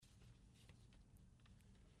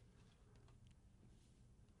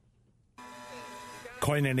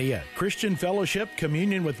Koinonia, Christian fellowship,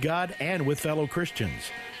 communion with God and with fellow Christians.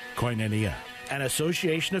 Koinonia, an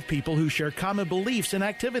association of people who share common beliefs and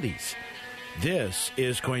activities. This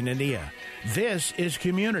is Koinonia. This is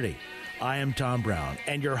community. I am Tom Brown,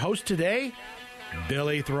 and your host today,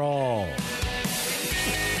 Billy Thrall.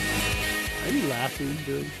 Are you laughing,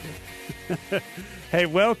 Billy? Hey,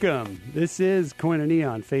 welcome. This is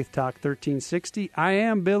Koinonia on Faith Talk 1360. I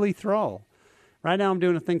am Billy Thrall. Right now I'm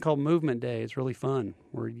doing a thing called Movement Day. It's really fun.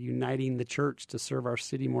 We're uniting the church to serve our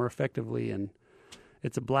city more effectively, and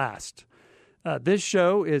it's a blast. This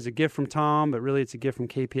show is a gift from Tom, but really it's a gift from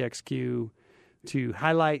KPXQ to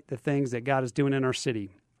highlight the things that God is doing in our city.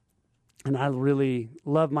 And I really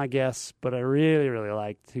love my guests, but I really, really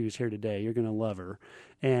like who's here today. You're going to love her.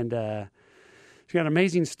 And she's got an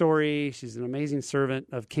amazing story. She's an amazing servant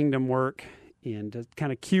of kingdom work. And to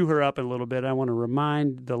kind of cue her up a little bit, I want to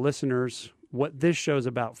remind the listeners what this show's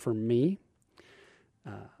about for me.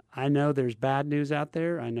 I know there's bad news out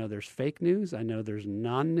there. I know there's fake news. I know there's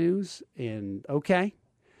non-news, and okay.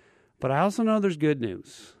 But I also know there's good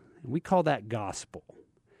news. And we call that gospel.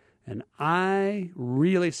 And I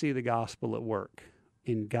really see the gospel at work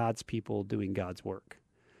in God's people doing God's work.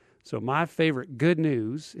 So my favorite good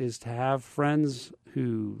news is to have friends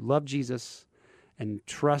who love Jesus and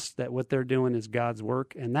trust that what they're doing is God's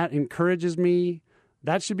work. And that encourages me.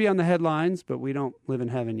 That should be on the headlines, but we don't live in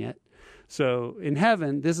heaven yet. So in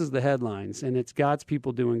heaven, this is the headlines, and it's God's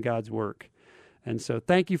people doing God's work. And so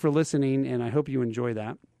thank you for listening, and I hope you enjoy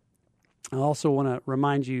that. I also want to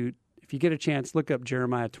remind you, if you get a chance, look up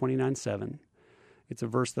Jeremiah 29:7. It's a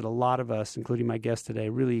verse that a lot of us, including my guest today,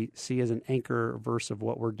 really see as an anchor verse of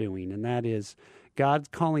what we're doing, and that is God's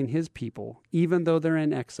calling his people, even though they're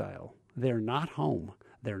in exile. They're not home.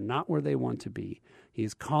 They're not where they want to be.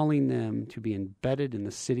 He's calling them to be embedded in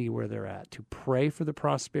the city where they're at, to pray for the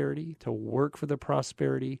prosperity, to work for the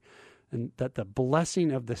prosperity, and that the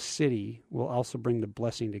blessing of the city will also bring the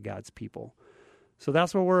blessing to God's people. So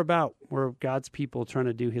that's what we're about. We're God's people trying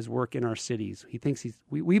to do his work in our cities. He thinks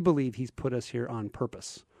we believe he's put us here on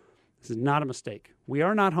purpose. This is not a mistake. We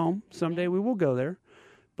are not home. Someday we will go there.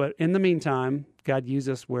 But in the meantime, God, use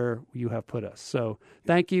us where you have put us. So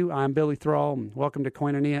thank you. I'm Billy Thrall. And welcome to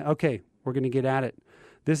Koinonia. Okay, we're going to get at it.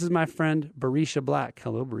 This is my friend, Berisha Black.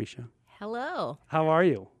 Hello, Berisha. Hello. How are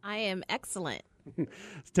you? I am excellent.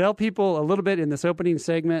 Tell people a little bit in this opening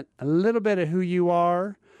segment, a little bit of who you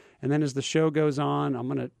are. And then as the show goes on, I'm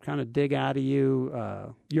going to kind of dig out of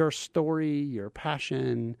you, your story, your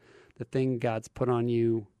passion, the thing God's put on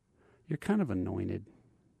you. You're kind of anointed.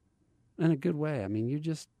 In a good way. I mean,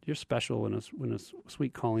 you're special in a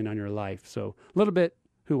sweet calling on your life. So a little bit,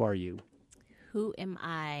 who are you? Who am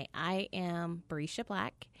I? I am Berisha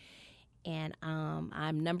Black, and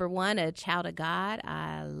I'm number one, a child of God.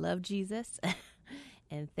 I love Jesus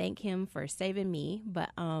and thank him for saving me.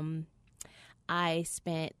 But I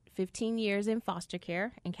spent 15 years in foster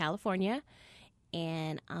care in California,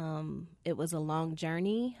 and it was a long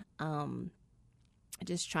journey.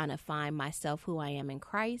 Just trying to find myself, who I am in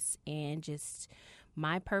Christ, and just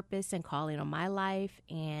my purpose and calling on my life,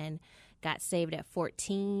 and got saved at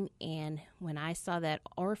 14. And when I saw that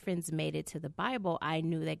orphans made it to the Bible, I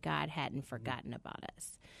knew that God hadn't forgotten about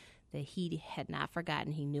us, that he had not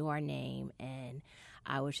forgotten. He knew our name. And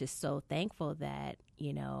I was just so thankful that,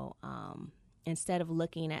 instead of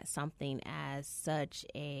looking at something as such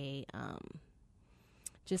a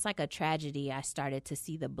just like a tragedy, I started to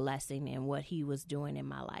see the blessing in what he was doing in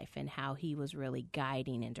my life and how he was really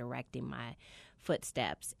guiding and directing my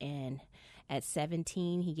footsteps. And at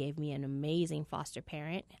 17, he gave me an amazing foster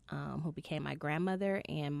parent who became my grandmother,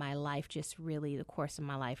 and my life just really, the course of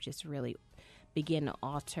my life just really began to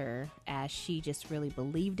alter as she just really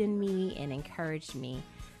believed in me and encouraged me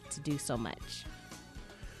to do so much.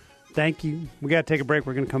 Thank you. We got to take a break.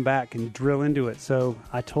 We're going to come back and drill into it. So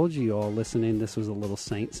I told you all listening, this was a little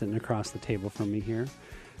saint sitting across the table from me here.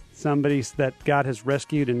 Somebody that God has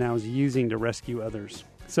rescued and now is using to rescue others.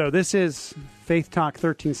 So this is Faith Talk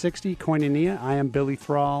 1360, Koinonia. I am Billy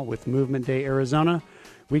Thrall with Movement Day, Arizona.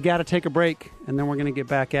 We got to take a break, and then we're going to get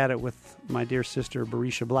back at it with my dear sister,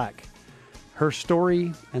 Berisha Black. Her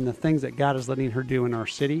story and the things that God is letting her do in our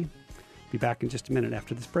city. Be back in just a minute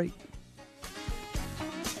after this break.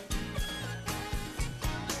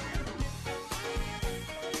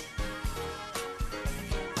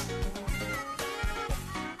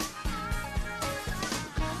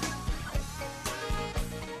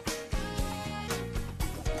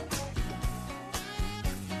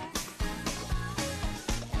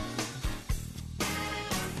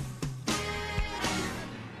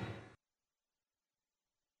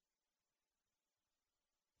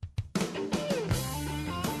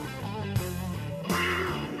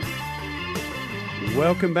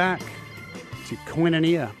 Welcome back to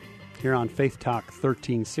Koinonia here on Faith Talk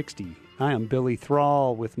 1360. I am Billy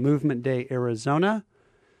Thrall with Movement Day Arizona.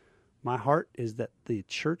 My heart is that the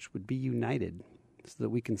church would be united so that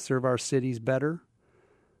we can serve our cities better.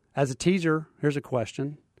 As a teaser, here's a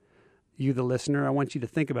question. You, the listener, I want you to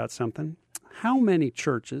think about something. How many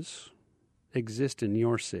churches exist in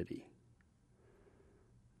your city?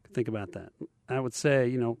 Think about that. I would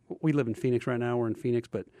say, we live in Phoenix right now. We're in Phoenix,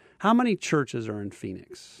 but how many churches are in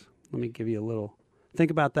Phoenix? Let me give you a little. Think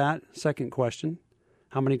about that. Second question.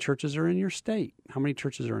 How many churches are in your state? How many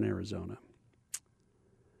churches are in Arizona?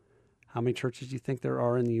 How many churches do you think there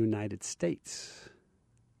are in the United States?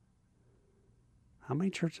 How many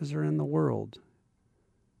churches are in the world?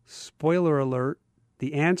 Spoiler alert,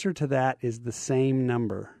 the answer to that is the same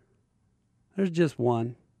number. There's just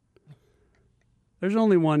one. There's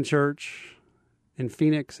only one church in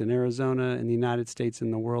Phoenix, in Arizona, in the United States,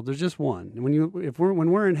 in the world. There's just one. And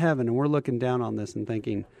when we're in heaven and we're looking down on this and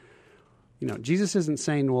thinking, Jesus isn't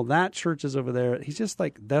saying, well, that church is over there. He's just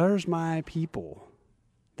like, there's my people.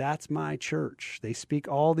 That's my church. They speak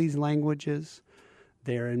all these languages.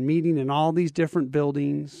 They're in meeting in all these different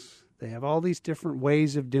buildings. They have all these different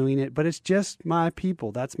ways of doing it, but it's just my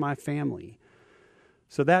people. That's my family.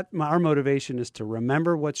 So our motivation is to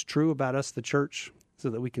remember what's true about us, the church, so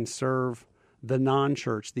that we can serve the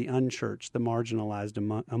non-church, the unchurched, the marginalized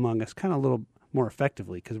among us kind of a little more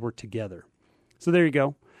effectively because we're together. So there you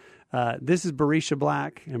go. This is Berisha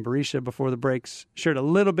Black, and Berisha, before the breaks, shared a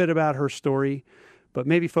little bit about her story, but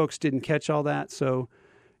maybe folks didn't catch all that. So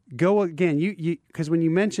go again, because when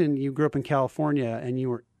you mentioned you grew up in California and you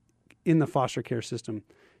were in the foster care system,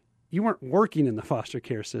 you weren't working in the foster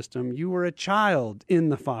care system. You were a child in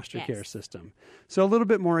the foster care system. So a little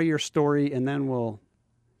bit more of your story, and then we'll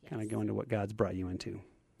kind of go into what God's brought you into.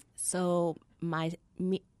 So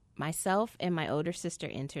myself and my older sister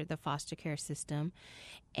entered the foster care system,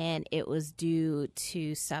 and it was due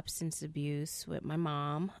to substance abuse with my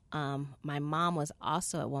mom. My mom was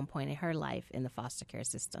also at one point in her life in the foster care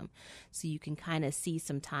system. So you can kind of see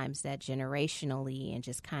sometimes that generationally and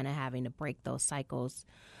just kind of having to break those cycles.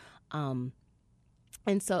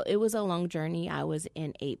 And so it was a long journey. I was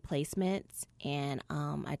in 8 placements, and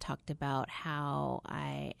I talked about how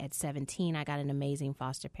at 17, I got an amazing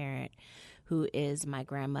foster parent who is my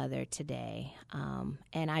grandmother today.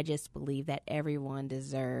 And I just believe that everyone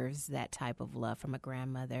deserves that type of love from a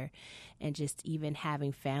grandmother. And just even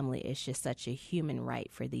having family is just such a human right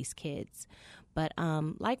for these kids. But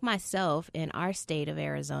like myself, in our state of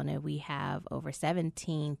Arizona, we have over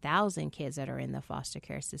 17,000 kids that are in the foster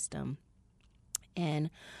care system. And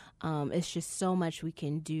it's just so much we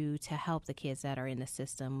can do to help the kids that are in the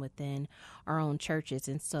system within our own churches.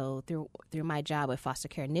 And so through my job with foster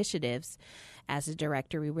care initiatives, as a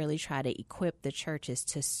director, we really try to equip the churches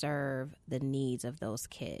to serve the needs of those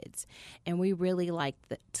kids. And we really like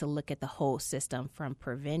to look at the whole system from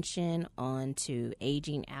prevention on to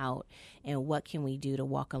aging out, and what can we do to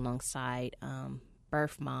walk alongside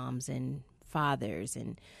birth moms and fathers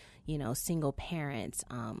and, single parents,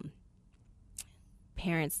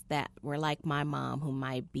 parents that were like my mom who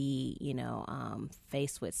might be,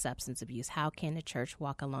 faced with substance abuse. How can the church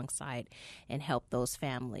walk alongside and help those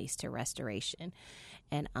families to restoration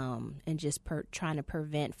and just trying to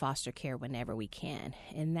prevent foster care whenever we can?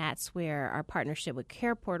 And that's where our partnership with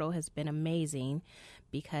Care Portal has been amazing,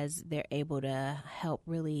 because they're able to help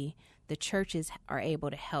the churches are able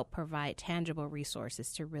to help provide tangible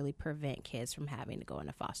resources to really prevent kids from having to go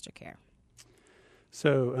into foster care.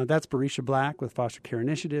 So that's Berisha Black with Foster Care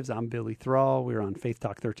Initiatives. I'm Billy Thrall. We're on Faith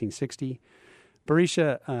Talk 1360.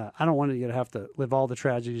 Berisha, I don't want you to have to live all the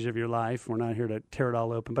tragedies of your life. We're not here to tear it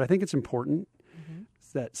all open, but I think it's important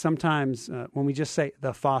that sometimes when we just say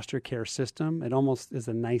the foster care system, it almost is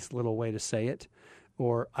a nice little way to say it.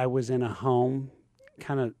 Or I was in a home,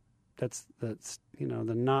 kind of that's the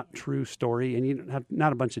not true story, and you don't have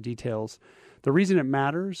not a bunch of details. The reason it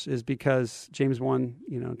matters is because James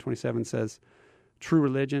 1:27 says, true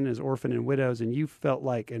religion is orphan and widows, and you felt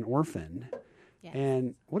like an orphan. Yes.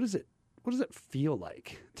 And what does it feel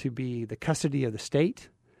like to be the custody of the state?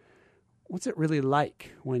 What's it really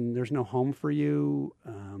like when there's no home for you?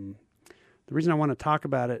 The reason I want to talk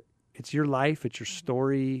about it, it's your life, it's your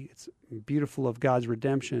story, it's beautiful of God's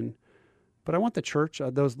redemption. But I want the church,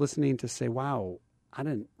 those listening, to say, wow, I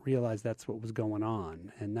didn't realize that's what was going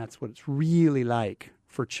on. And that's what it's really like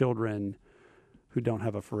for children who don't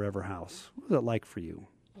have a forever house. What was it like for you?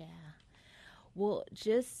 Yeah. Well,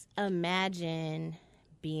 just imagine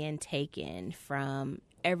being taken from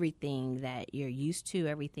everything that you're used to,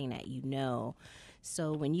 everything that you know,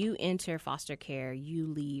 So when you enter foster care, you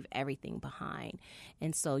leave everything behind.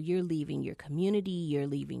 And so you're leaving your community, you're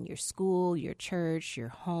leaving your school, your church, your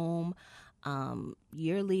home.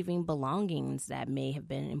 You're leaving belongings that may have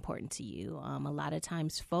been important to you. A lot of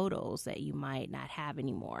times photos that you might not have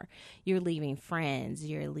anymore. You're leaving friends.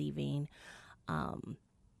 You're leaving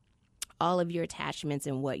all of your attachments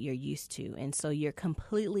and what you're used to. And so you're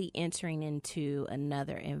completely entering into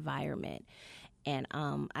another environment. And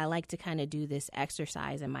I like to kind of do this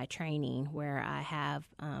exercise in my training where I have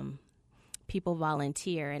people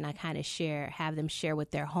volunteer and I kind of have them share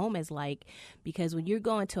what their home is like, because when you're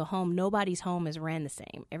going to a home, nobody's home is ran the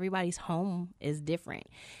same. Everybody's home is different.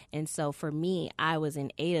 And so for me, I was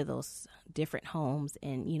in 8 of those different homes,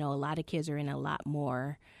 and a lot of kids are in a lot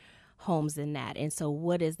more homes than that. And so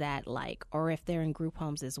what is that like? Or if they're in group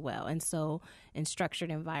homes as well. And so in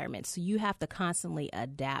structured environments, so you have to constantly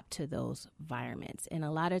adapt to those environments. And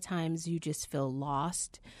a lot of times you just feel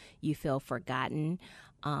lost, you feel forgotten.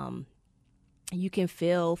 You can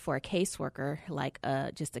feel for a caseworker like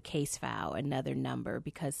just a case file, another number,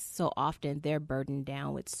 because so often they're burdened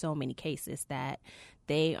down with so many cases that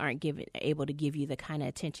they aren't able to give you the kind of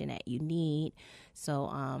attention that you need.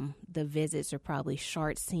 So the visits are probably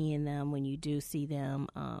short seeing them when you do see them.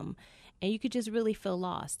 And you could just really feel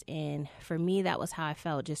lost. And for me, that was how I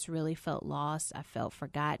felt, just really felt lost. I felt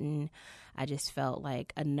forgotten. I just felt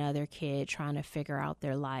like another kid trying to figure out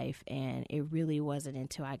their life. And it really wasn't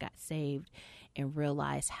until I got saved and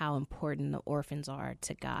realized how important the orphans are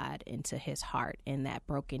to God and to his heart, and that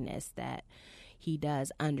brokenness, that he does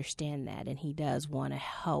understand that and he does want to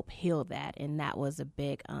help heal that. And that was a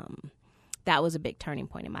big turning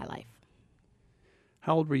point in my life.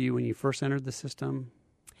 How old were you when you first entered the system?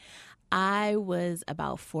 I was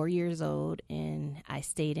about 4 years old, and I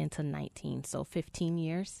stayed until 19, so 15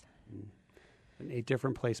 years. And 8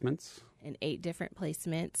 different placements. In 8 different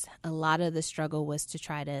placements. A lot of the struggle was to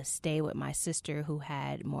try to stay with my sister, who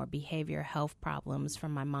had more behavioral health problems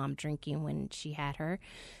from my mom drinking when she had her.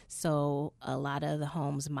 So a lot of the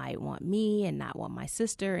homes might want me and not want my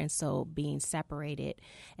sister, and so being separated.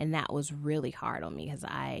 And that was really hard on me, because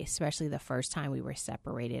especially the first time we were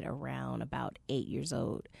separated around about 8 years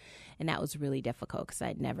old. And that was really difficult because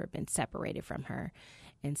I'd never been separated from her.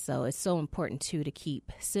 And so it's so important, too, to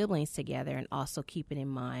keep siblings together, and also keeping in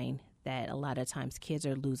mind that a lot of times kids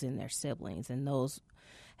are losing their siblings, and those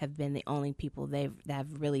have been the only people that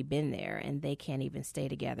have really been there, and they can't even stay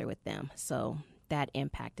together with them. So that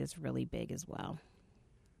impact is really big as well.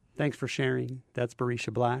 Thanks for sharing. That's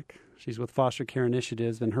Berisha Black. She's with Foster Care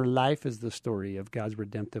Initiatives, and her life is the story of God's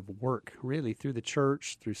redemptive work, really, through the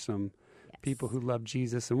church, through some people who love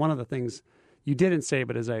Jesus. And one of the things you didn't say,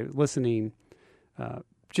 but as I was listening,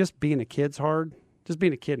 just being a kid's hard. Just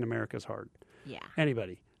being a kid in America is hard. Yeah.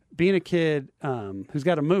 Anybody. Being a kid who's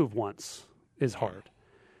got to move once is hard.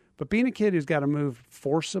 But being a kid who's got to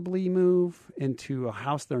forcibly move into a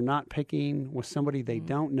house they're not picking with somebody they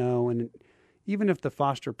don't know, and even if the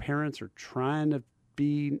foster parents are trying to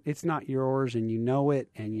it's not yours, and you know it,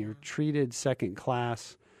 and you're treated second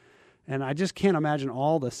class. And I just can't imagine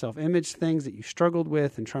all the self-image things that you struggled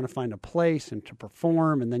with, and trying to find a place and to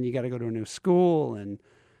perform, and then you got to go to a new school, and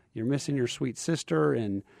you're missing your sweet sister,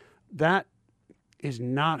 and that is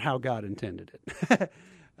not how God intended it.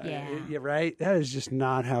 Yeah, right? That is just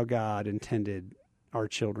not how God intended our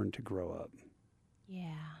children to grow up.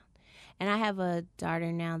 Yeah. And I have a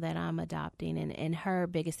daughter now that I'm adopting, and her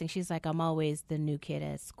biggest thing, she's like, I'm always the new kid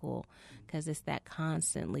at school, because it's that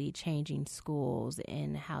constantly changing schools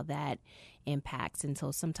and how that impacts. And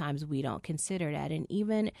so sometimes we don't consider that. And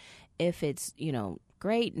even if it's,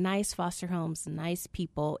 great, nice foster homes, nice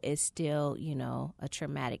people, it's still, a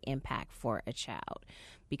traumatic impact for a child,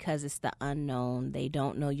 because it's the unknown. They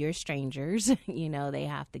don't know you're strangers. They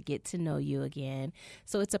have to get to know you again.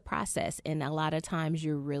 So it's a process. And a lot of times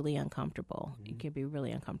you're really uncomfortable. You can be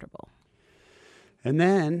really uncomfortable. And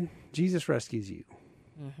then Jesus rescues you.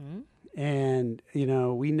 Mm-hmm. And,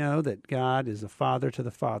 we know that God is a father to the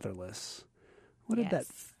fatherless. What did that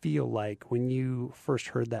feel like when you first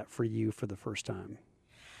heard that for you for the first time?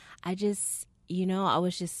 I just, I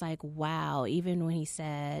was just like, wow. Even when he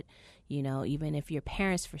said, even if your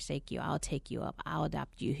parents forsake you, I'll take you up, I'll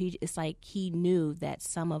adopt you. It's like he knew that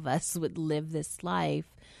some of us would live this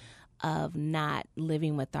life of not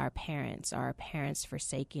living with our parents, or our parents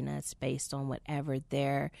forsaking us based on whatever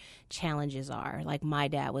their challenges are. Like my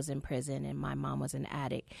dad was in prison and my mom was an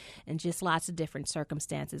addict, and just lots of different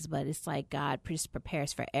circumstances. But it's like God just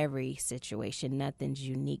prepares for every situation. Nothing's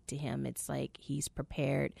unique to him. It's like he's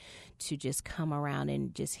prepared to just come around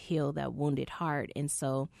and just heal that wounded heart. And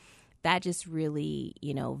so that just really,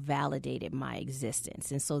 validated my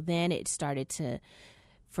existence. And so then it started to,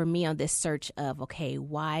 for me, on this search of, okay,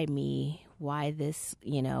 why me? Why this,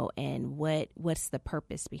 and what's the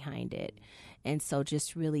purpose behind it? And so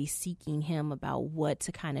just really seeking him about what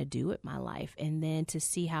to kind of do with my life. And then to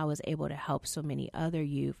see how I was able to help so many other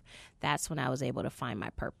youth, that's when I was able to find my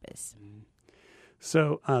purpose.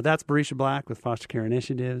 So that's Berisha Black with Foster Care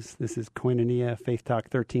Initiatives. This is Koinonia Faith Talk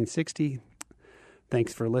 1360.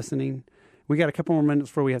 Thanks for listening. We got a couple more minutes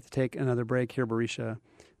before we have to take another break here, Berisha.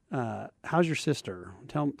 How's your sister?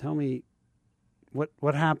 Tell me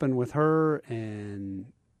what happened with her,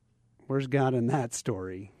 and where's God in that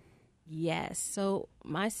story? Yes. So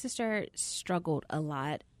my sister struggled a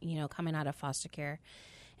lot, coming out of foster care.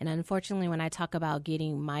 And unfortunately, when I talk about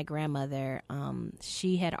getting my grandmother,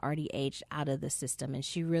 she had already aged out of the system, and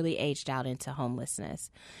she really aged out into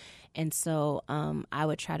homelessness. And so I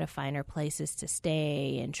would try to find her places to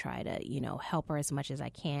stay and try to, help her as much as I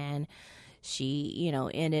can. She,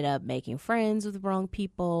 ended up making friends with the wrong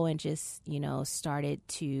people and just, started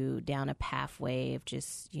down a pathway of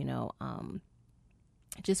just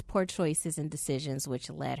poor choices and decisions, which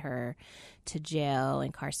led her to jail,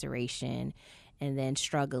 incarceration, and then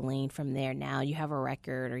struggling from there. Now you have a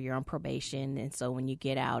record or you're on probation. And so when you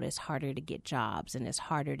get out, it's harder to get jobs and it's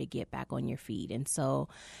harder to get back on your feet. And so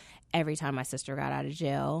every time my sister got out of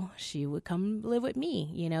jail, she would come live with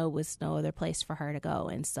me. It was no other place for her to go.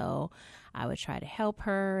 And so I would try to help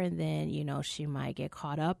her, and then, she might get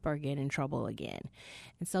caught up or get in trouble again.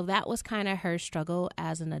 And so that was kind of her struggle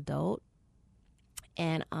as an adult.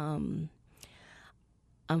 And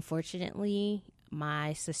unfortunately,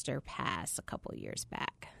 my sister passed a couple years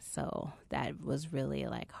back. So that was really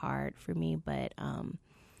hard for me. But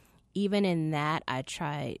even in that, I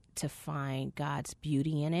tried to find God's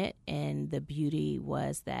beauty in it. And the beauty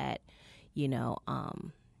was that,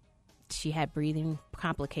 she had breathing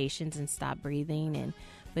complications and stopped breathing.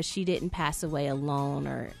 But she didn't pass away alone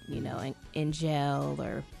or, in jail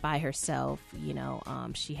or by herself.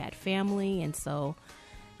 She had family. And so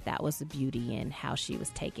that was the beauty in how she was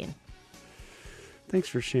taken. Thanks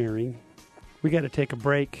for sharing. We got to take a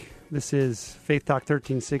break. This is Faith Talk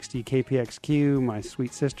 1360 KPXQ. My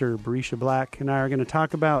sweet sister, Berisha Black, and I are going to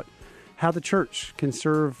talk about how the church can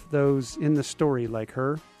serve those in the story like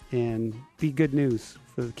her and be good news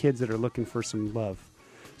for the kids that are looking for some love.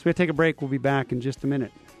 So we have to take a break. We'll be back in just a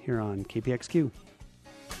minute here on KPXQ.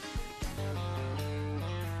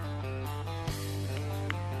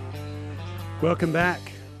 Welcome back.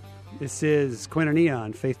 This is Koinonia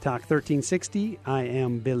on Faith Talk 1360. I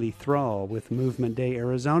am Billy Thrall with Movement Day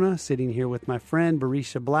Arizona, sitting here with my friend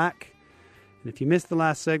Berisha Black. And if you missed the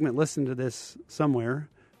last segment, listen to this somewhere,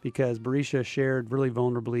 because Berisha shared really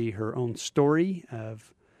vulnerably her own story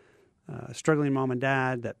of struggling mom and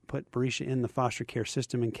dad that put Berisha in the foster care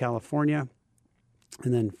system in California.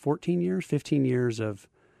 And then 15 years of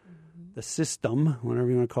the system, whatever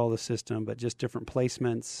you want to call the system, but just different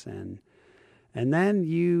placements. And then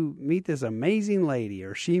you meet this amazing lady,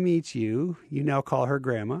 or she meets you. You now call her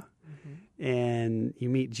grandma. And you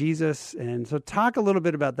meet Jesus. And so talk a little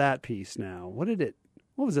bit about that piece now. What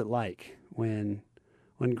was it like when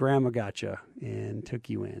grandma got you and took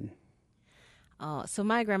you in? Oh, so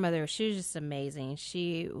my grandmother, she was just amazing.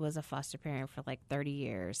 She was a foster parent for 30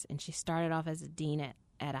 years, and she started off as a dean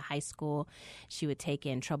at a high school. She would take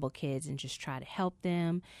in troubled kids and just try to help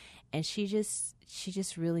them. And she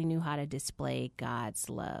just really knew how to display God's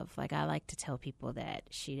love. I like to tell people that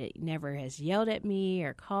she never has yelled at me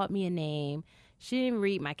or called me a name. She didn't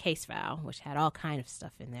read my case file, which had all kind of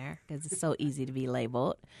stuff in there because it's so easy to be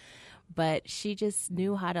labeled. But she just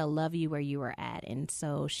knew how to love you where you were at. And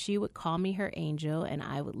so she would call me her angel, and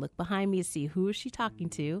I would look behind me to see who is she talking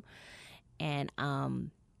to. And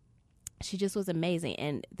she just was amazing.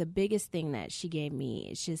 And the biggest thing that she gave me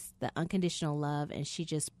is just the unconditional love, and she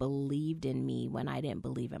just believed in me when I didn't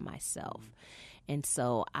believe in myself. And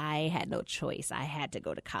so I had no choice. I had to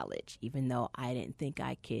go to college, even though I didn't think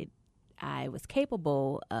I was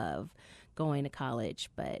capable of going to college.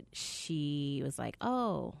 But she was like,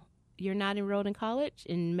 oh, you're not enrolled in college,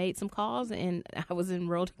 and made some calls, and I was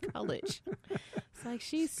enrolled in college. It's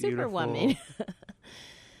she's Superwoman.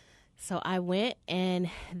 So I went, and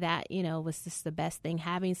that, was just the best thing.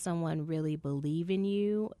 Having someone really believe in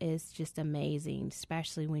you is just amazing,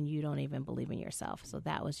 especially when you don't even believe in yourself. So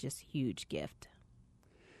that was just a huge gift.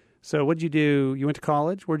 So what'd you do? You went to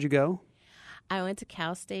college? Where'd you go? I went to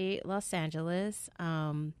Cal State Los Angeles.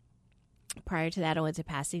 Prior to that, I went to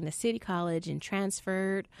Pasadena City College and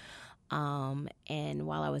transferred. And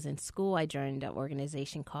while I was in school, I joined an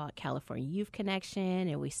organization called California Youth Connection,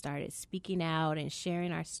 and we started speaking out and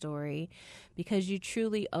sharing our story, because you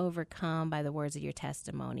truly overcome by the words of your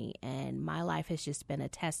testimony. And my life has just been a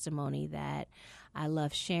testimony that I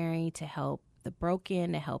love sharing to help the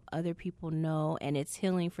broken, to help other people know. And it's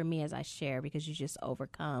healing for me as I share, because you just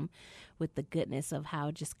overcome with the goodness of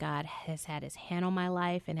how just God has had his hand on my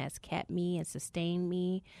life and has kept me and sustained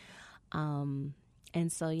me. And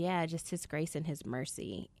so, yeah, just his grace and his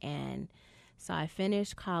mercy. And so I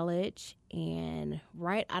finished college, and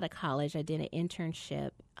right out of college, I did an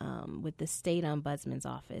internship with the state ombudsman's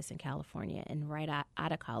office in California. And right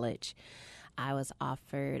out of college, I was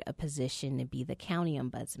offered a position to be the county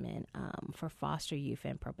ombudsman for foster youth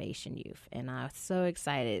and probation youth. And I was so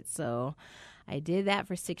excited. So I did that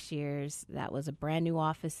for 6 years. That was a brand new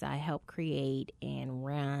office I helped create and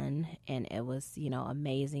run. And it was,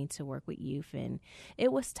 amazing to work with youth. And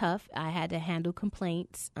it was tough. I had to handle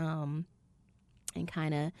complaints and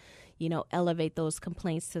kind of, elevate those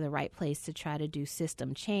complaints to the right place to try to do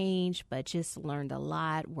system change, but just learned a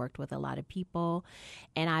lot, worked with a lot of people.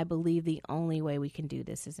 And I believe the only way we can do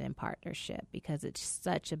this is in partnership, because it's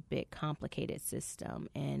such a big, complicated system.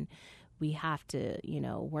 And we have to,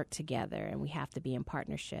 work together, and we have to be in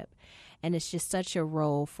partnership. And it's just such a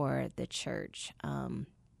role for the church. Having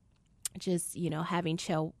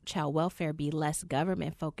child welfare be less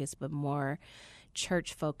government focused, but more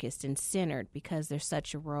church focused and centered, because there's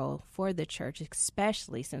such a role for the church,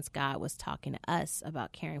 especially since God was talking to us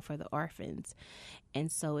about caring for the orphans.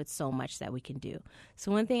 And so it's so much that we can do.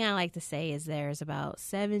 So one thing I like to say is there's about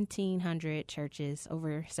 1,700 churches,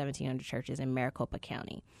 over 1,700 churches in Maricopa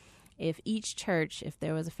County. If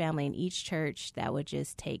there was a family in each church that would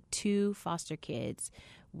just take 2 foster kids,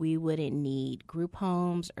 we wouldn't need group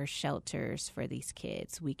homes or shelters for these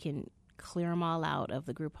kids. We can clear them all out of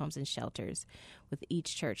the group homes and shelters with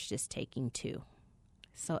each church just taking 2.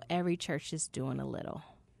 So every church is doing a little.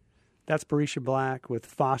 That's Berisha Black with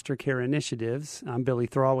Foster Care Initiatives. I'm Billy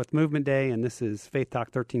Thrall with Movement Day, and this is Faith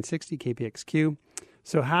Talk 1360 KPXQ.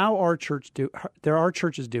 So how are there are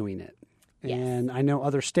churches doing it? Yes. And I know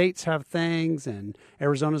other states have things, and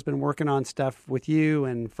Arizona's been working on stuff with you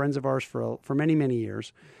and friends of ours for many, many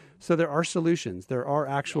years. So there are solutions. There are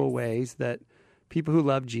actual ways that people who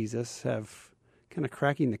love Jesus have kind of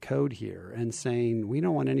cracking the code here and saying, we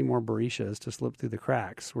don't want any more Berishas to slip through the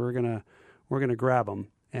cracks. We're gonna grab them.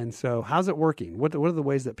 And so how's it working? What are the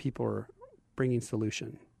ways that people are bringing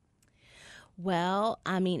solution? Well,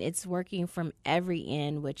 it's working from every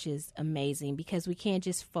end, which is amazing, because we can't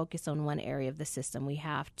just focus on one area of the system. We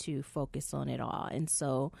have to focus on it all. And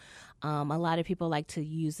so a lot of people like to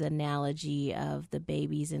use the analogy of the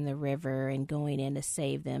babies in the river and going in to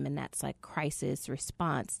save them. And that's like crisis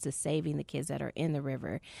response to saving the kids that are in the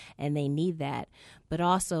river. And they need that. But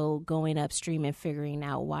also going upstream and figuring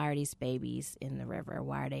out, why are these babies in the river?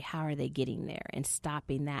 How are they getting there? And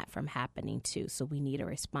stopping that from happening too. So we need a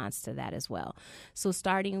response to that as well. So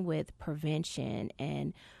starting with prevention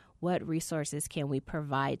and what resources can we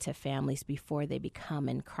provide to families before they become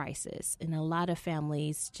in crisis? And a lot of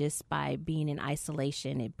families, just by being in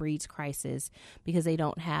isolation, it breeds crisis because they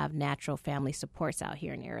don't have natural family supports out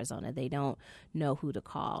here in Arizona. They don't know who to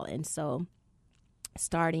call. And so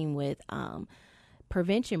starting with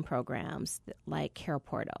prevention programs like Care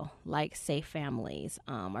Portal, like Safe Families,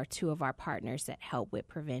 are 2 of our partners that help with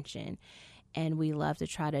prevention. And we love to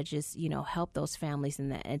try to just, help those families.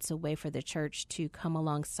 And that it's a way for the church to come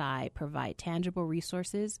alongside, provide tangible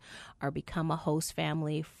resources, or become a host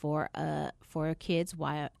family for kids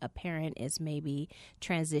while a parent is maybe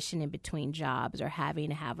transitioning between jobs, or having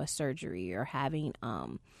to have a surgery, or having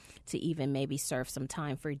to even maybe serve some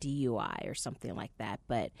time for DUI or something like that,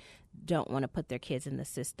 but don't want to put their kids in the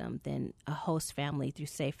system. Then a host family through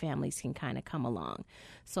Safe Families can kind of come along.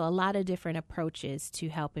 So a lot of different approaches to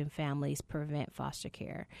helping families prevent foster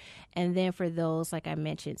care. And then for those, like I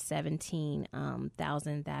mentioned,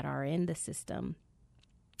 17,000 that are in the system,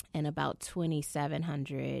 and about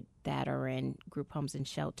 2,700 that are in group homes and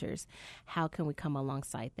shelters, how can we come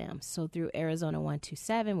alongside them? So through Arizona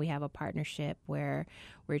 127, we have a partnership where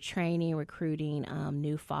we're training, recruiting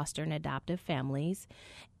new foster and adoptive families,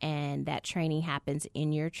 and that training happens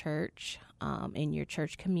in your church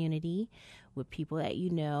community, with people that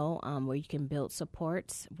where you can build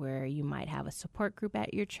supports, where you might have a support group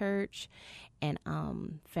at your church, and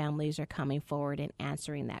families are coming forward and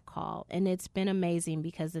answering that call. And it's been amazing,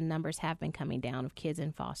 because the numbers have been coming down of kids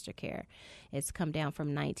in foster care. It's come down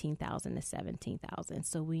from 19,000 to 17,000.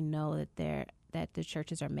 So we know that the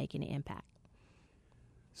churches are making an impact.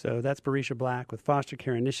 So that's Berisha Black with Foster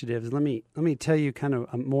Care Initiatives. Let me tell you kind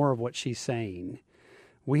of more of what she's saying.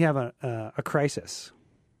 We have a crisis.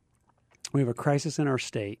 We have a crisis in our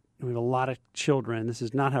state. We have a lot of children. This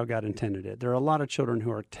is not how God intended it. There are a lot of children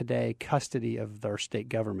who are today custody of their state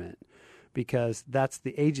government because that's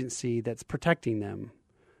the agency that's protecting them.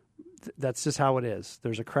 That's just how it is.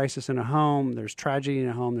 There's a crisis in a home. There's tragedy in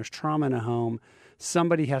a home. There's trauma in a home.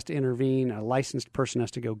 Somebody has to intervene. A licensed person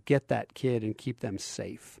has to go get that kid and keep them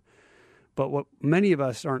safe. But what many of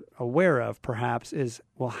us aren't aware of, perhaps, is,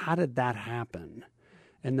 well, how did that happen?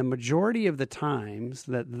 And the majority of the times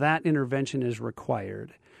that intervention is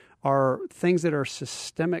required are things that are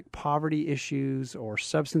systemic poverty issues or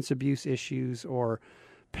substance abuse issues or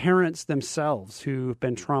parents themselves who've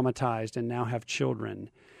been traumatized and now have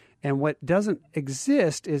children. And what doesn't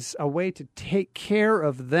exist is a way to take care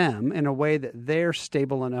of them in a way that they're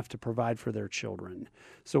stable enough to provide for their children.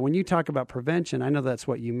 So when you talk about prevention, I know that's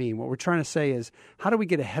what you mean. What we're trying to say is, how do we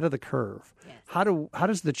get ahead of the curve? Yes. How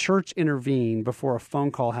does the church intervene before a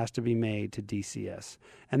phone call has to be made to DCS?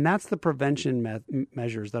 And that's the prevention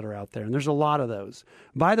measures that are out there. And there's a lot of those.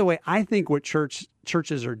 By the way, I think what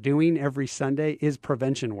churches are doing every Sunday is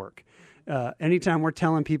prevention work. Anytime we're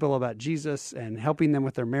telling people about Jesus and helping them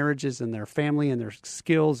with their marriages and their family and their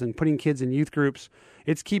skills and putting kids in youth groups,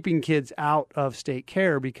 it's keeping kids out of state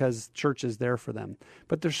care because church is there for them.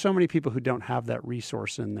 But there's so many people who don't have that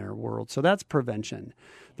resource in their world. So that's prevention.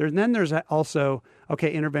 Then there's also,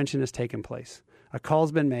 intervention has taken place. A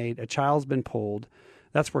call's been made, a child's been pulled.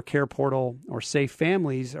 That's where Care Portal or Safe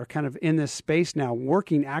Families are kind of in this space now,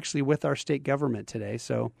 working actually with our state government today.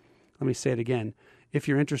 So let me say it again. If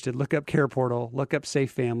you're interested, look up Care Portal, look up Safe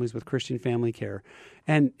Families with Christian Family Care.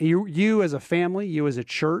 And you as a family, you as a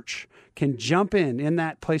church can jump in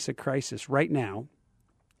that place of crisis right now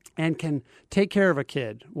and can take care of a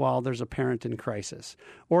kid while there's a parent in crisis,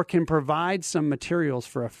 or can provide some materials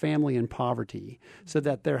for a family in poverty so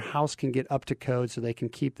that their house can get up to code so they can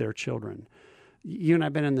keep their children. You and I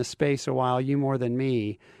have been in this space a while, you more than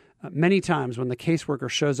me. Many times when the caseworker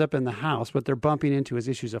shows up in the house, what they're bumping into is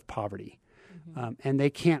issues of poverty. And they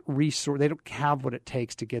can't they don't have what it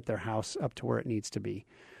takes to get their house up to where it needs to be.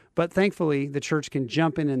 But thankfully, the church can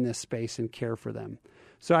jump in this space and care for them.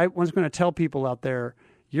 So I was going to tell people out there,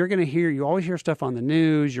 you always hear stuff on the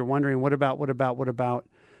news. You're wondering, what about?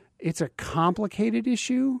 It's a complicated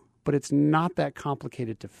issue, but it's not that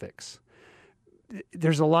complicated to fix.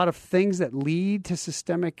 There's a lot of things that lead to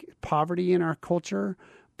systemic poverty in our culture,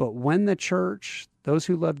 but when the church, those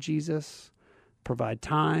who love Jesus, provide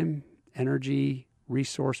time, energy,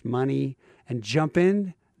 resource, money, and jump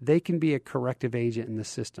in, they can be a corrective agent in the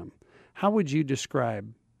system. How would you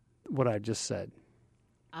describe what I just said?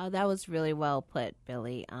 Oh, that was really well put,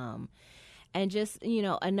 Billy. And just,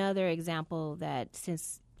 another example that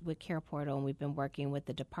since with Care Portal and we've been working with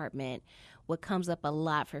the department, what comes up a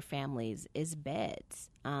lot for families is beds.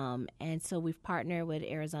 And so we've partnered with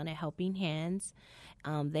Arizona Helping Hands.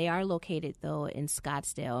 They are located, though, in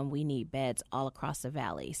Scottsdale, and we need beds all across the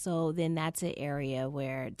valley. So then that's an area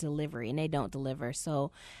where delivery, and they don't deliver.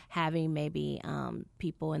 So having maybe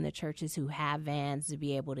people in the churches who have vans to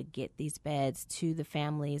be able to get these beds to the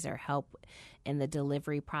families or help in the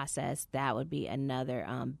delivery process, that would be another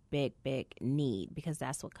big need, because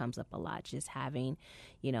that's what comes up a lot, just having,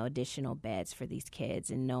 additional beds for these kids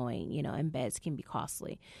and knowing, and beds can be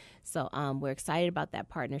costly. So we're excited about that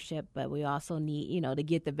partnership, but we also need, to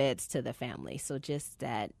get the beds to the family. So just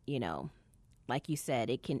that, like you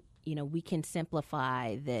said, it can, we can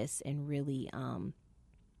simplify this and really,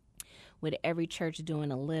 with every church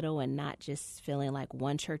doing a little and not just feeling like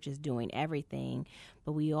one church is doing everything,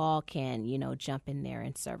 but we all can, jump in there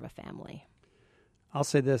and serve a family. I'll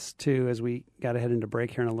say this too, as we got to head into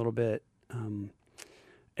break here in a little bit.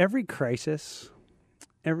 Every crisis,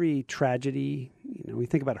 every tragedy, we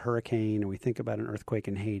think about a hurricane and we think about an earthquake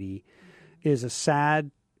in Haiti, is a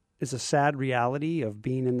sad reality of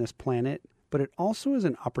being in this planet, but it also is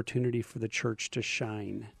an opportunity for the church to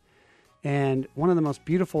shine. And one of the most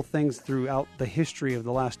beautiful things throughout the history of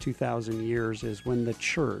the last 2,000 years is when the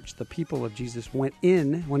church, the people of Jesus, went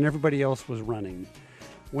in when everybody else was running.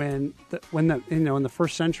 In the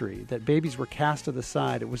first century, that babies were cast to the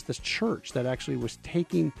side, it was this church that actually was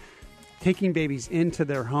taking babies into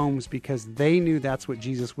their homes because they knew that's what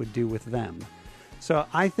Jesus would do with them. So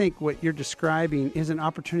I think what you're describing is an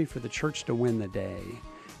opportunity for the church to win the day.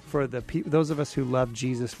 For those of us who love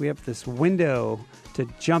Jesus, we have this window to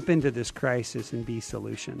jump into this crisis and be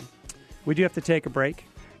solution. We do have to take a break.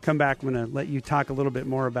 come back, I'm going to let you talk a little bit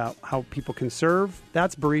more about how people can serve.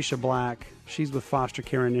 That's Berisha Black. She's with Foster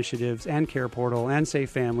Care Initiatives and Care Portal and Safe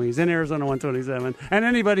Families in Arizona 127 and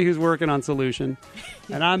anybody who's working on Solution.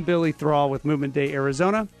 And I'm Billy Thrall with Movement Day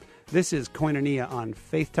Arizona. This is Koinonia on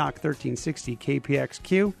Faith Talk 1360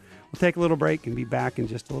 KPXQ. We'll take a little break and be back in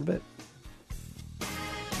just a little bit.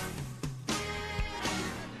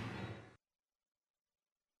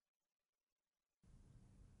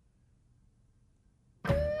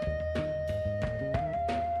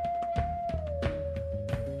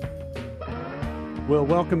 Well,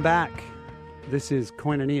 welcome back. This is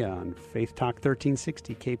Koinonia on Faith Talk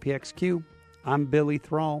 1360 KPXQ. I'm Billy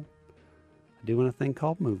Thrall, doing a thing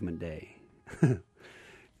called Movement Day.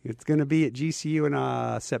 It's going to be at GCU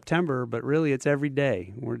in September, but really it's every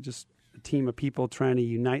day. We're just a team of people trying to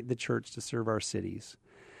unite the church to serve our cities.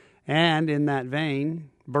 And in that vein,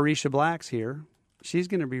 Berisha Black's here. She's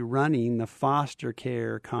going to be running the foster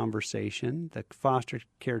care conversation, the foster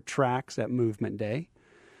care tracks at Movement Day.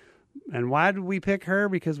 And why did we pick her?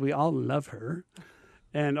 Because we all love her.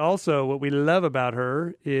 And also what we love about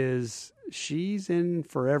her is she's in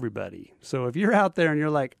for everybody. So if you're out there and you're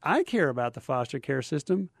like, I care about the foster care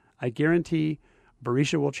system, I guarantee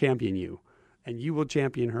Berisha will champion you and you will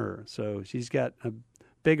champion her. So she's got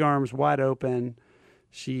big arms wide open.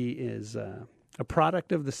 She is a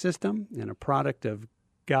product of the system and a product of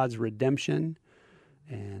God's redemption.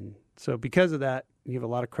 And so because of that, you have a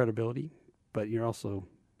lot of credibility, but you're also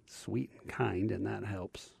sweet and kind, and that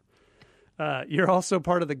helps. You're also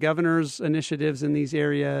part of the governor's initiatives in these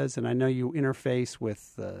areas, and I know you interface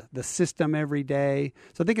with the system every day.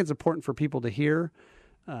 So I think it's important for people to hear.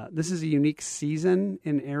 This is a unique season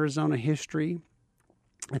in Arizona history.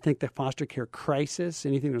 I think the foster care crisis,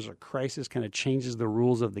 anything there's a crisis, kind of changes the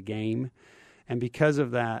rules of the game. And because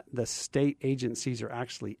of that, the state agencies are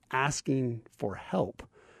actually asking for help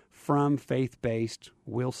from faith-based,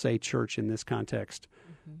 we'll say church in this context.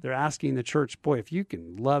 They're asking the church, boy, if you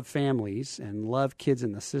can love families and love kids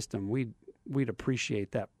in the system, we'd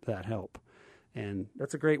appreciate that help. And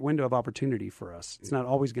that's a great window of opportunity for us. It's not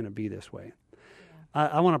always going to be this way. Yeah.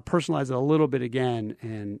 I want to personalize it a little bit again.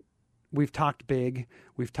 And we've talked big.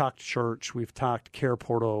 We've talked church. We've talked Care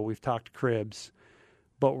Portal. We've talked cribs.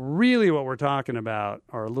 But really what we're talking about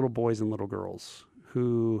are little boys and little girls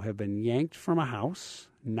who have been yanked from a house,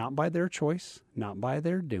 not by their choice, not by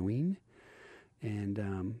their doing.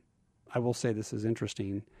 And I will say this is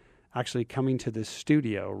interesting. Actually, coming to this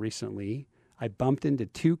studio recently, I bumped into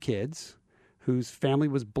two kids whose family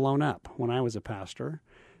was blown up when I was a pastor,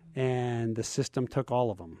 and the system took all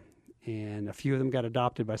of them. And a few of them got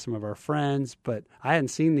adopted by some of our friends, but I hadn't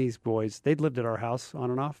seen these boys. They'd lived at our house on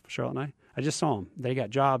and off, Charlotte and I. I just saw them. They got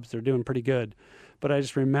jobs. They're doing pretty good. But I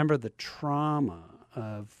just remember the trauma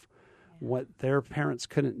of what their parents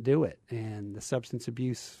couldn't do it, and the substance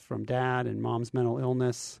abuse from dad and mom's mental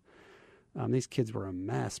illness. These kids were a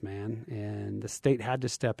mess, man, and the state had to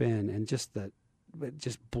step in, and it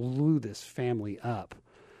just blew this family up.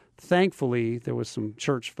 Thankfully, there was some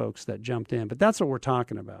church folks that jumped in, but that's what we're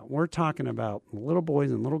talking about. We're talking about little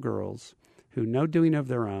boys and little girls who, no doing of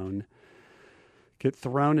their own, get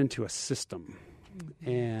thrown into a system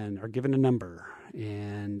and are given a number,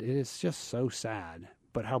 and it is just so sad.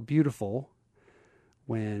 But how beautiful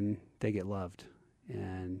when they get loved.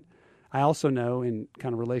 And I also know in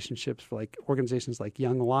kind of relationships for like organizations like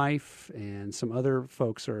Young Life and some other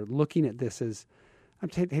folks are looking at this as, I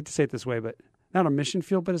hate to say it this way, but not a mission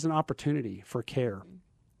field, but as an opportunity for care.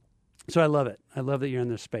 So I love it. I love that you're in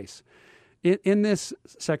this space. In this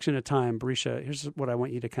section of time, Berisha, here's what I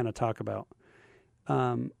want you to kind of talk about.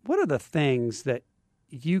 What are the things that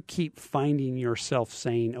you keep finding yourself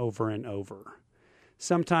saying over and over?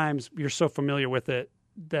 Sometimes you're so familiar with it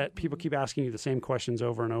that people keep asking you the same questions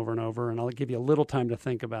over and over and over, and I'll give you a little time to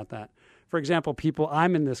think about that. For example,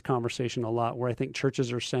 I'm in this conversation a lot where I think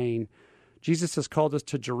churches are saying, Jesus has called us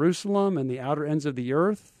to Jerusalem and the outer ends of the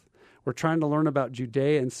earth. We're trying to learn about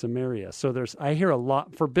Judea and Samaria. So I hear a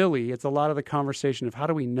lot, for Billy, it's a lot of the conversation of how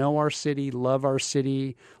do we know our city, love our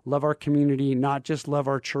community, not just love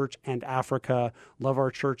our church and Africa, love our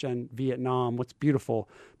church and Vietnam, what's beautiful.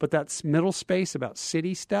 But that middle space about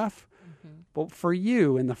city stuff, but for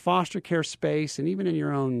you in the foster care space and even in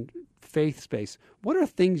your own faith space, what are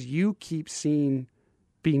things you keep seeing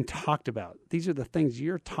being talked about? These are the things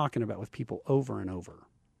you're talking about with people over and over.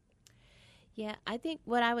 Yeah, I think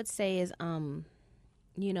what I would say is, over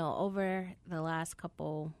the last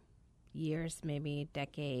couple years, maybe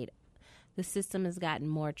decade, the system has gotten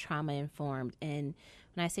more trauma-informed. And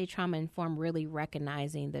when I say trauma-informed, really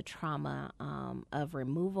recognizing the trauma of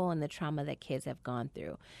removal and the trauma that kids have gone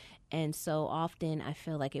through. And so often I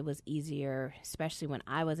feel like it was easier, especially when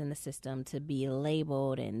I was in the system, to be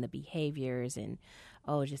labeled and the behaviors and,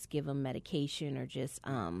 just give them medication or just,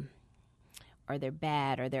 or they're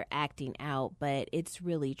bad or they're acting out. But it's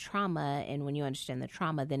really trauma. And when you understand the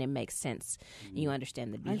trauma, then it makes sense. And you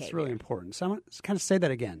understand the behavior. That's really important. So I'm going to kind of say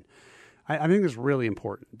that again. I think it's really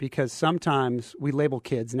important because sometimes we label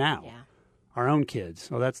kids now. Yeah. Our own kids.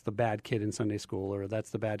 Oh, that's the bad kid in Sunday school, or that's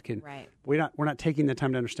the bad kid. Right. We're not taking the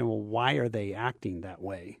time to understand, well, why are they acting that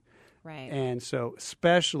way? Right. And so,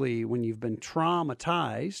 especially when you've been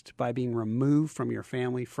traumatized by being removed from your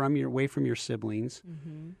family, away from your siblings,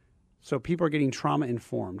 so people are getting trauma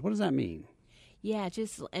informed. What does that mean? Yeah,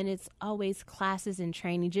 and it's always classes and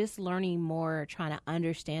training, just learning more, trying to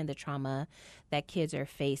understand the trauma that kids are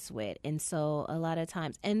faced with. And so a lot of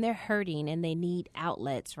times, and they're hurting and they need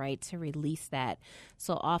outlets, right, to release that.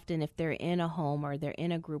 So often if they're in a home or they're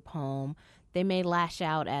in a group home, they may lash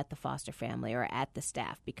out at the foster family or at the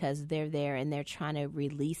staff because they're there and they're trying to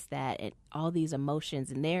release that and all these emotions,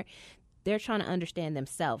 and they're trying to understand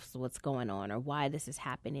themselves what's going on or why this is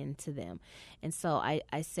happening to them. And so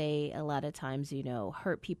I say a lot of times,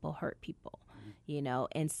 hurt people,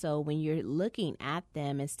 and so when you're looking at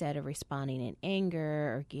them, instead of responding in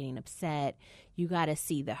anger or getting upset, you got to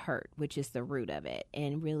see the hurt, which is the root of it.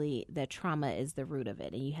 And really the trauma is the root of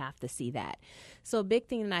it. And you have to see that. So a big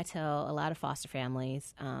thing that I tell a lot of foster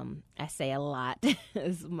families, I say a lot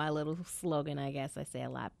is my little slogan, I guess. I say a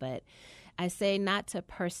lot, but I say not to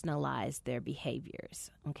personalize their behaviors,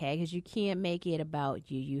 okay? Because you can't make it about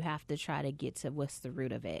you. You have to try to get to what's the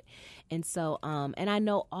root of it. And so, and I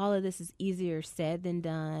know all of this is easier said than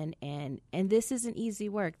done, and this isn't easy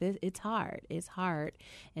work. It's hard. It's hard,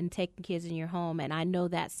 and taking kids in your home, and I know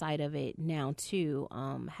that side of it now too,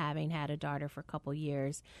 having had a daughter for a couple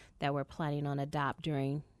years that we're planning on adopt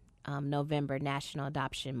during November, National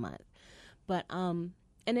Adoption Month. But,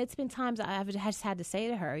 and it's been times I've just had to say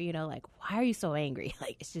to her, like, why are you so angry?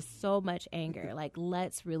 Like, it's just so much anger. Like,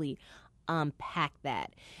 let's really unpack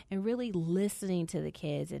that, and really listening to the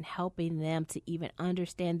kids and helping them to even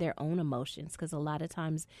understand their own emotions, because a lot of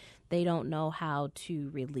times they don't know how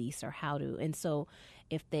to release or how to. And so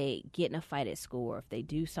if they get in a fight at school or if they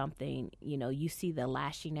do something, you see the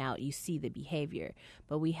lashing out, you see the behavior,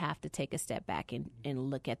 but we have to take a step back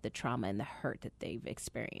and look at the trauma and the hurt that they've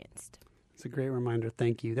experienced. It's a great reminder.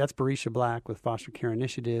 Thank you. That's Berisha Black with Foster Care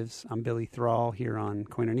Initiatives. I'm Billy Thrall here on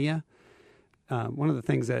Koinonia. One of the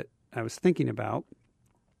things that I was thinking about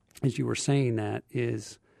as you were saying that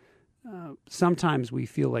is sometimes we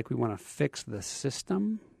feel like we want to fix the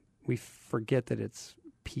system. We forget that it's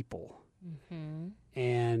people. Mm-hmm.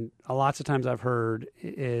 And lots of times I've heard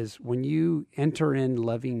is when you enter in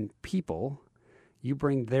loving people, you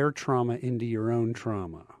bring their trauma into your own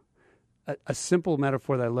trauma. A simple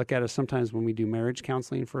metaphor that I look at is sometimes when we do marriage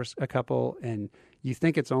counseling for a couple and you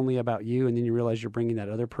think it's only about you, and then you realize you're bringing that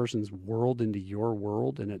other person's world into your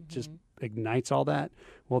world, and it just ignites all that.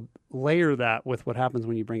 Well, layer that with what happens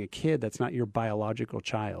when you bring a kid that's not your biological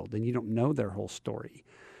child and you don't know their whole story.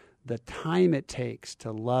 The time it takes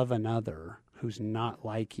to love another who's not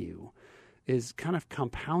like you is kind of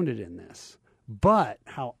compounded in this. But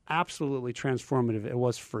how absolutely transformative it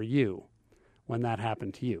was for you when that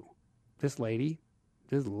happened to you. This lady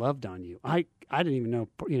just loved on you. I didn't even know,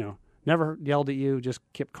 never yelled at you, just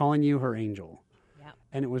kept calling you her angel. Yep.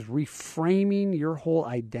 And it was reframing your whole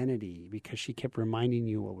identity because she kept reminding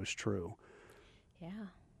you what was true. Yeah.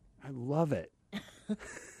 I love it.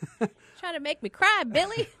 Trying to make me cry,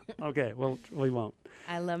 Billy. Okay, well, we won't.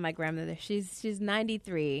 I love my grandmother. She's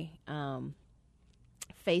 93.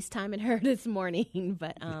 FaceTiming her this morning,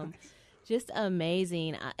 but Nice. Just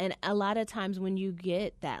amazing. And a lot of times when you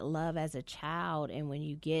get that love as a child, and when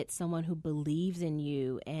you get someone who believes in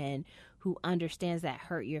you and who understands that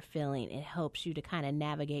hurt you're feeling, it helps you to kind of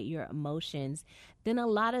navigate your emotions, then a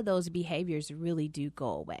lot of those behaviors really do go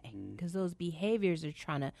away, because those behaviors are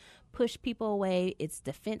trying to push people away. It's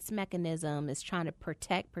defense mechanism. It's trying to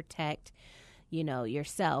protect,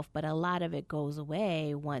 yourself. But a lot of it goes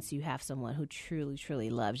away once you have someone who truly, truly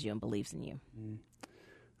loves you and believes in you.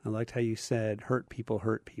 I liked how you said, hurt people.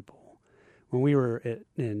 When we were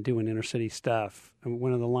doing inner city stuff,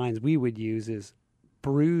 one of the lines we would use is,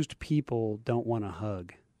 bruised people don't want a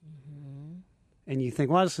hug. Mm-hmm. And you think,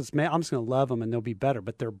 well, I'm just going to love them and they'll be better.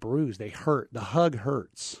 But they're bruised. They hurt. The hug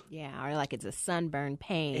hurts. Yeah, or like it's a sunburn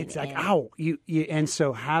pain. It's like, ow. And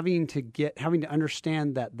so having to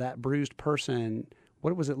understand that bruised person,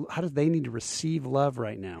 what was it? How do they need to receive love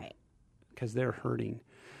right now? Because they're hurting.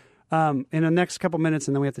 In the next couple minutes,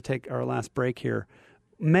 and then we have to take our last break here.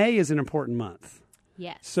 May is an important month.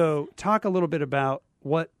 Yes. So talk a little bit about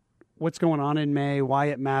what what's going on in May, why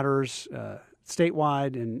it matters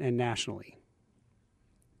statewide and nationally.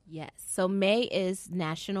 Yes. So May is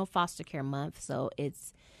National Foster Care Month. So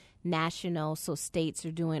it's national. So states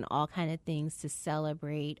are doing all kind of things to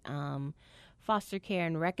celebrate foster care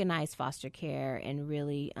and recognize foster care. And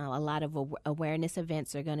really a lot of awareness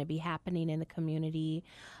events are going to be happening in the community.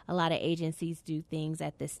 A lot of agencies do things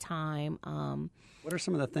at this time. What are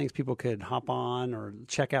some of the things people could hop on or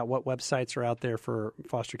check out? What websites are out there for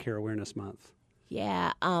Foster Care Awareness Month?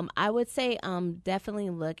 Yeah, I would say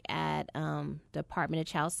definitely look at Department of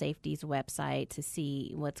Child Safety's website to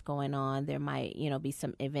see what's going on. There might, be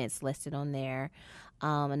some events listed on there.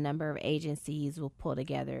 A number of agencies will pull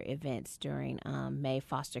together events during May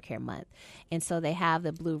Foster Care Month. And so they have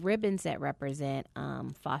the blue ribbons that represent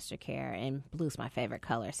foster care, and blue's my favorite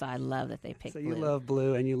color, so I love that they picked blue. So you love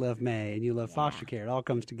blue, and you love May, and you love foster care. It all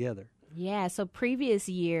comes together. Yeah, so previous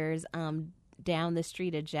years, down the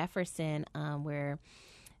street of Jefferson, where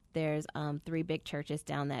there's 3 big churches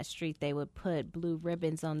down that street, they would put blue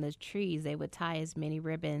ribbons on the trees. They would tie as many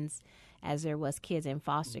ribbons as there was kids in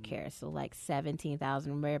foster care. So like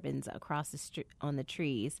 17,000 ribbons across the street on the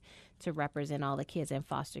trees to represent all the kids in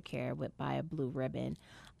foster care by a blue ribbon.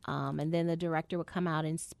 And then the director would come out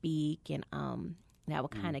and speak, and that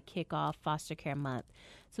would kind of kick off Foster Care Month.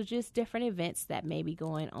 So just different events that may be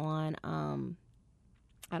going on.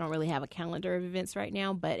 I don't really have a calendar of events right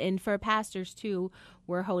now, and for pastors too,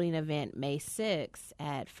 we're holding an event May 6th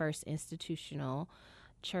at First Institutional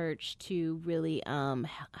Church to really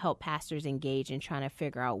help pastors engage in trying to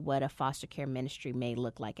figure out what a foster care ministry may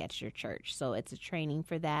look like at your church. So it's a training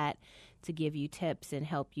for that, to give you tips and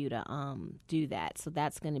help you to do that. So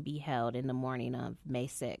that's going to be held in the morning of May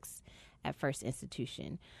 6th at First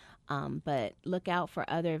Institution. But look out for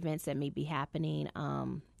other events that may be happening.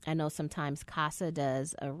 I know sometimes CASA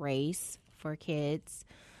does a race for kids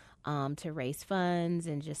to raise funds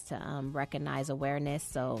and just to recognize awareness.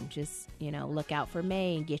 So just, look out for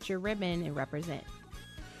May and get your ribbon and represent.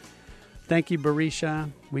 Thank you, Berisha.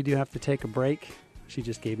 We do have to take a break. She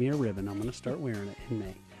just gave me a ribbon. I'm going to start wearing it in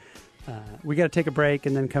May. We got to take a break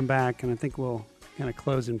and then come back, and I think we'll kind of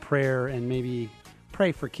close in prayer and maybe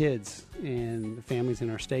pray for kids and the families in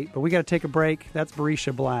our state. But we got to take a break. That's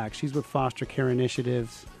Berisha Black. She's with Foster Care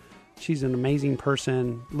Initiatives. She's an amazing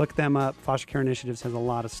person. Look them up. Foster Care Initiatives has a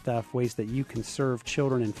lot of stuff, ways that you can serve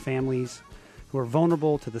children and families who are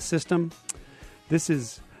vulnerable to the system. This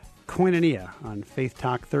is Koinonia on Faith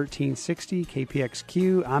Talk 1360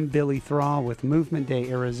 KPXQ. I'm Billy Thrall with Movement Day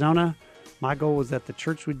Arizona. My goal is that the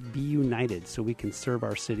church would be united so we can serve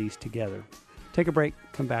our cities together. Take a break.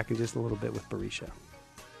 Come back in just a little bit with Berisha.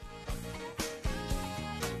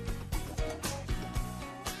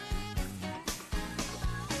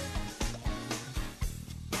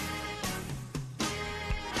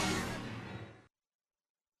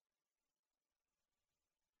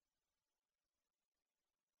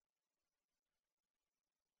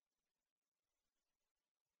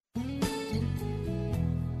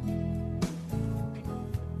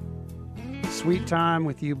 Sweet time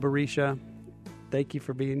with you, Berisha. Thank you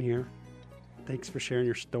for being here. Thanks for sharing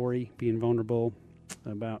your story, being vulnerable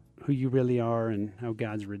about who you really are and how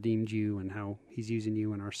God's redeemed you and how he's using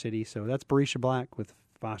you in our city. So that's Berisha Black with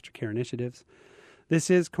Foster Care Initiatives.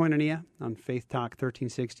 This is Koinonia on Faith Talk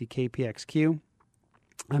 1360 KPXQ.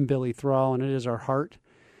 I'm Billy Thrall, and it is our heart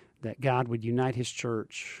that God would unite his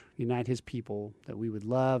church, unite his people, that we would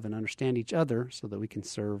love and understand each other so that we can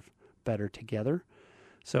serve better together.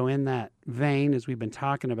 So in that vein, as we've been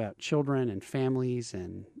talking about children and families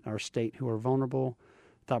and our state who are vulnerable,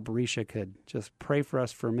 I thought Berisha could just pray for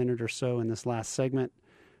us for a minute or so in this last segment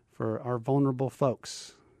for our vulnerable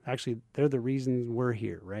folks. Actually, they're the reason we're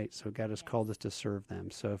here, right? So God has called us to serve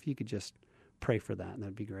them. So if you could just pray for that,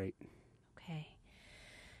 that'd be great. Okay.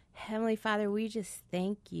 Heavenly Father, we just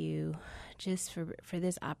thank you just for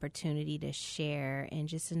this opportunity to share, and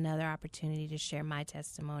just another opportunity to share my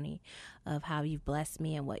testimony of how you've blessed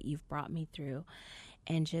me and what you've brought me through,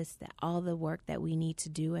 and just all the work that we need to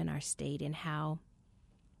do in our state, and how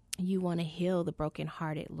you want to heal the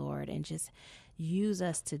brokenhearted, Lord, and just use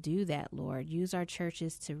us to do that, Lord. Use our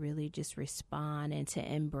churches to really just respond and to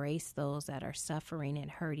embrace those that are suffering and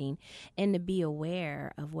hurting, and to be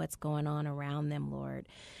aware of what's going on around them, Lord.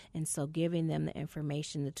 And so giving them the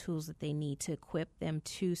information, the tools that they need to equip them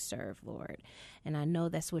to serve, Lord. And I know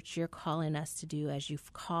that's what you're calling us to do, as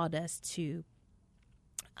you've called us to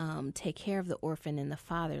take care of the orphan and the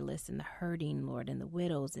fatherless and the hurting, Lord, and the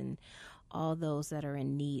widows and all those that are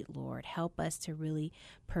in need, Lord. Help us to really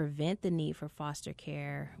prevent the need for foster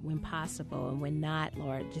care when possible, and when not,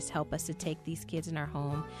 Lord, just help us to take these kids in our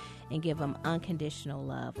home and give them unconditional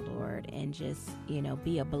love, Lord, and just,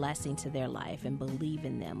 be a blessing to their life and believe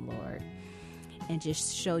in them, Lord. And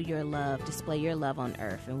just show your love, display your love on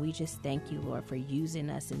earth. And we just thank you, Lord, for using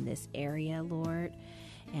us in this area, Lord.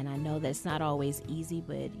 And I know that it's not always easy,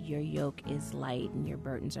 but your yoke is light and your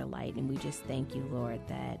burdens are light. And we just thank you, Lord,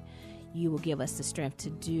 that you will give us the strength to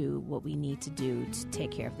do what we need to do to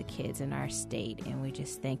take care of the kids in our state. And we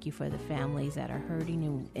just thank you for the families that are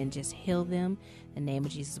hurting and just heal them. In the name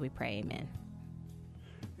of Jesus, we pray. Amen.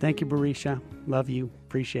 Thank you, Berisha. Love you.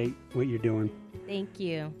 Appreciate what you're doing. Thank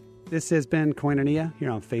you. This has been Koinonia here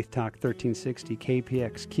on Faith Talk 1360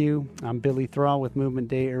 KPXQ. I'm Billy Thrall with Movement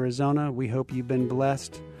Day Arizona. We hope you've been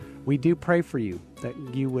blessed. We do pray for you that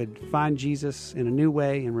you would find Jesus in a new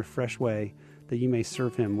way and refreshed way, that you may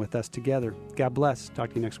serve him with us together. God bless.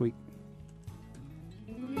 Talk to you next week.